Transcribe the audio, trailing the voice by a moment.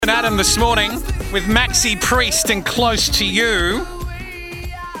Adam this morning with Maxi Priest and Close to You.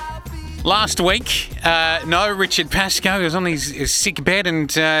 Last week, no Richard Pascoe was on his sick bed,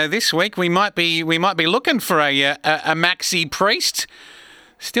 and this week we might be looking for a Maxi Priest.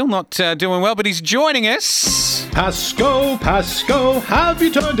 Still not doing well, but he's joining us. Pascoe, have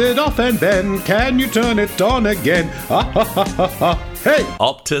you turned it off, and then can you turn it on again? Hey!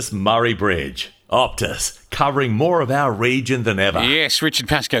 Optus Murray Bridge. Optus, covering more of our region than ever. Yes, Richard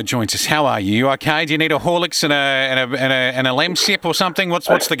Pascoe joins us. How are you? You okay? Do you need a Horlicks and a Lemsip or something?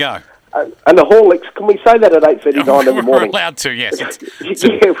 What's the go? And the Horlicks, can we say that at 8:39 in the morning? We're allowed to, yes.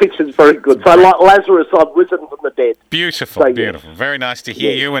 Yeah, which is very good. So like Lazarus, I've risen from the dead. Beautiful, So, beautiful. yes. Very nice to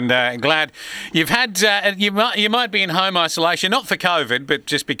hear you, and glad you've had. You might be in home isolation, not for COVID, but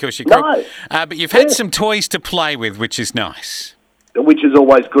just because you. No. But you've had some toys to play with, which is nice. Which is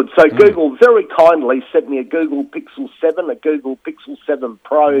always good. So Google very kindly sent me a Google Pixel 7, a Google Pixel 7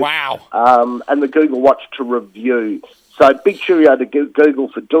 Pro. Wow. And the Google Watch to review. So big cheerio to Google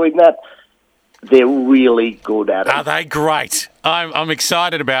for doing that. They're really good at it. Are they great? I'm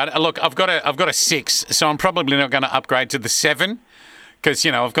excited about it. Look, I've got a 6, so I'm probably not going to upgrade to the 7 because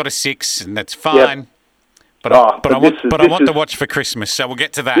I've got a 6 and that's fine. Yep. But I want the watch for Christmas, so we'll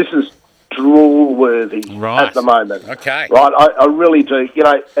get to that. This is drool-worthy Right. at the moment. Okay. Right, I really do.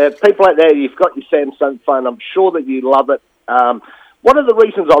 People out there, you've got your Samsung phone. I'm sure that you love it. One of the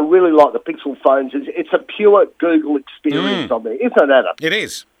reasons I really like the Pixel phones is it's a pure Google experience on there, isn't it, Adam? It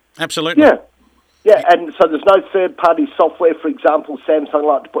is. Absolutely. Yeah, and so there's no third-party software. For example, Samsung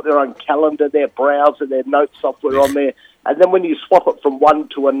like to put their own calendar, their browser, their note software on there. And then when you swap it from one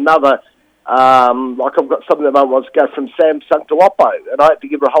to another, like I've got something that I want to go from Samsung to Oppo, and I had to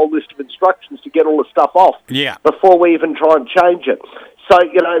give her a whole list of instructions to get all the stuff off before we even try and change it. So,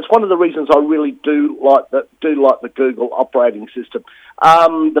 it's one of the reasons I really do like the Google operating system.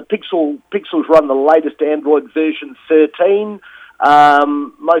 The Pixels run the latest Android version 13.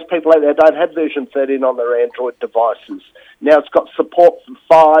 Most people out there don't have version 13 on their Android devices. Now it's got support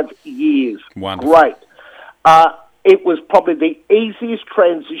for 5 years. Wonderful. Great. It was probably the easiest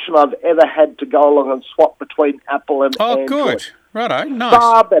transition I've ever had to go along and swap between Apple and Android. Oh, good. Righto, nice.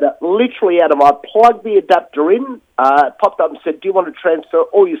 Far better. Literally, Adam, I plugged the adapter in, it popped up and said, do you want to transfer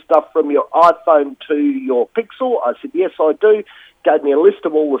all your stuff from your iPhone to your Pixel? I said, yes, I do. Gave me a list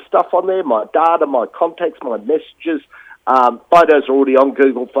of all the stuff on there, my data, my contacts, my messages. Photos are already on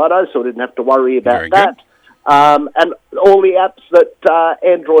Google Photos, so I didn't have to worry about Very that. And all the apps that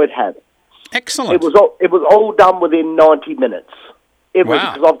Android had. Excellent. It was all done within 90 minutes.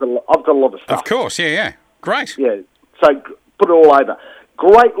 Wow. Because I've got a lot of stuff. Of course, yeah. Great. Yeah, so put it all over.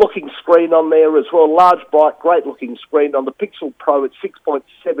 Great looking screen on there as well. Large, bright, great looking screen on the Pixel Pro. It's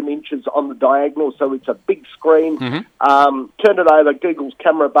 6.7 inches on the diagonal, so it's a big screen. Mm-hmm. Turn it over. Google's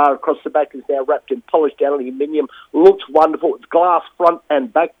camera bar across the back is now wrapped in polished aluminium. Looks wonderful. It's glass front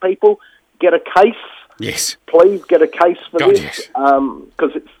and back, people. Get a case. Yes. Please get a case for God, this yes.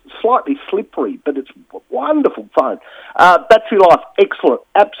 because it's slightly slippery, but it's a wonderful phone. Battery life, excellent,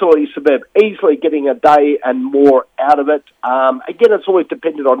 absolutely superb. Easily getting a day and more out of it. Again, it's always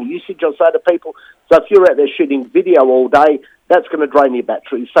dependent on usage, I say to people. So if you're out there shooting video all day, that's going to drain your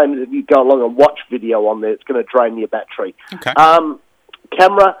battery. Same as if you go along and watch video on there, it's going to drain your battery. Okay.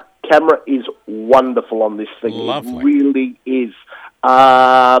 Camera is wonderful on this thing. Lovely. It really is.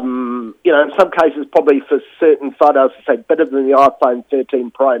 In some cases, probably for certain photos, I say better than the iPhone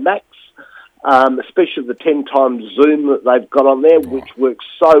 13 Pro Max, especially the 10 times zoom that they've got on there, which works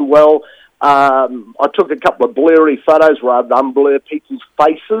so well. I took a couple of blurry photos rather than unblur people's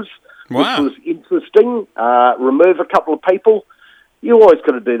faces, Wow. which was interesting. Remove a couple of people. You always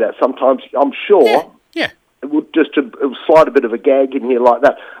got to do that sometimes, I'm sure. Yeah. It would slide a bit of a gag in here like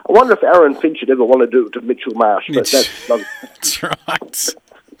that. I wonder if Aaron Finch would ever want to do it to Mitchell Marsh, but That's right.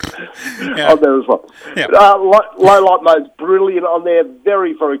 Yeah. on there as well. Yeah. Low light mode's brilliant on there.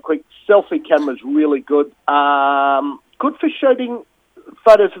 Very, very quick. Selfie camera's really good. Good for shooting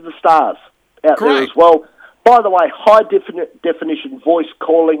photos of the stars out there Great. as well. By the way, high definition voice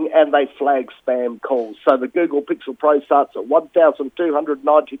calling, and they flag spam calls. So the Google Pixel Pro starts at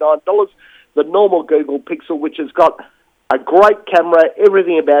 $1,299. The normal Google Pixel, which has got a great camera,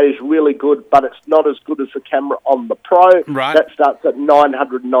 everything about it is really good, but it's not as good as the camera on the Pro. Right. That starts at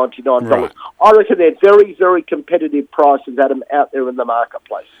 $999. Right. I reckon they're very, very competitive prices, Adam, out there in the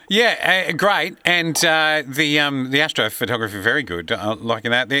marketplace. Yeah, great. And the astrophotography, very good.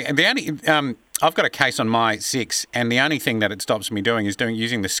 Liking that. The only I've got a case on my 6, and the only thing that it stops me doing is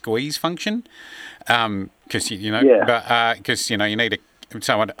using the squeeze function, because you need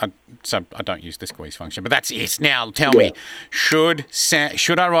So I don't use the squeeze function, but that's it. Now tell me, should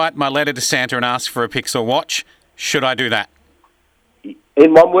I write my letter to Santa and ask for a Pixel Watch? Should I do that?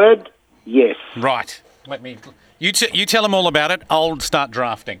 In one word, yes. Right. Let me. You tell them all about it. I'll start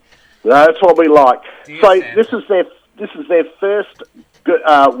drafting. That's what we like. Dear So Santa. this is their first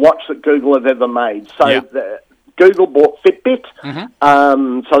watch that Google have ever made. So Yep. Google bought Fitbit,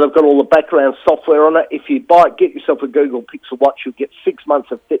 so they've got all the background software on it. If you get yourself a Google Pixel Watch, you'll get 6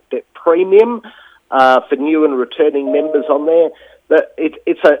 months of Fitbit Premium for new and returning members on there.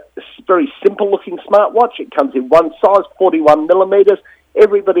 It's a very simple-looking smartwatch. It comes in one size, 41 millimetres.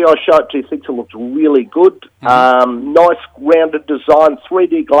 Everybody I show it to thinks it looks really good. Nice rounded design,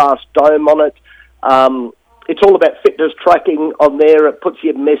 3D glass dome on it. It's all about fitness tracking on there. It puts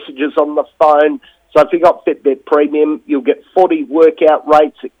your messages on the phone. So if you've got Fitbit Premium, you'll get 40 workout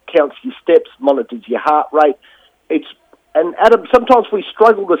rates. It counts your steps, monitors your heart rate. And Adam, sometimes we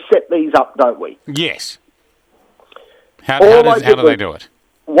struggle to set these up, don't we? Yes. How do they do it?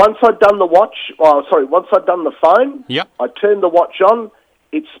 Once I'd done the phone, Yep. I turned the watch on.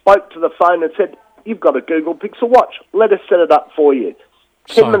 It spoke to the phone and said, "You've got a Google Pixel Watch. Let us set it up for you."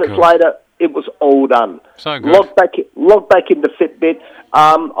 10 minutes good. later, it was all done. So good. Log back into Fitbit.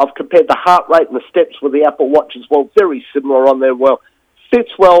 I've compared the heart rate and the steps with the Apple Watch as well. Very similar on there. Well,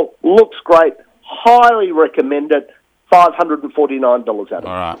 fits well, looks great. Highly recommend it. $549, Adam.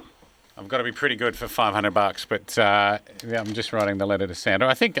 All right. I've got to be pretty good for $500, but I'm just writing the letter to Santa.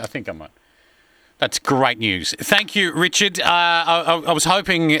 I think I might. That's great news. Thank you, Richard. I was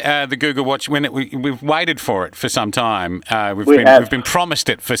hoping the Google Watch, we've waited for it for some time. We've been promised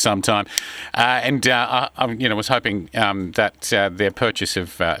it for some time, and I was hoping that their purchase of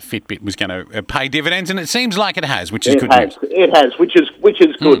Fitbit was going to pay dividends, and it seems like it has, which is good news. It has, which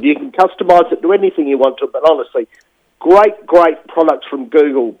is good. You can customise it, do anything you want to, but honestly, great products from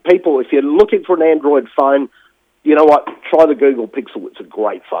Google. People, if you're looking for an Android phone, you know what? Try the Google Pixel. It's a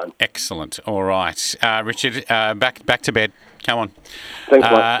great phone. Excellent. All right, Richard, back to bed. Come on. Thanks,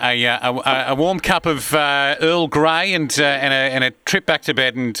 mate. A warm cup of Earl Grey and a trip back to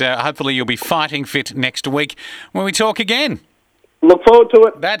bed, and hopefully you'll be fighting fit next week when we talk again. Look forward to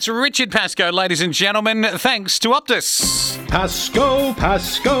it. That's Richard Pascoe, ladies and gentlemen. Thanks to Optus.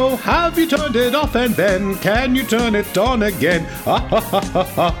 Pascoe, have you turned it off, and then can you turn it on again?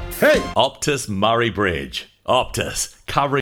 Hey! Optus Murray Bridge. Optus, covering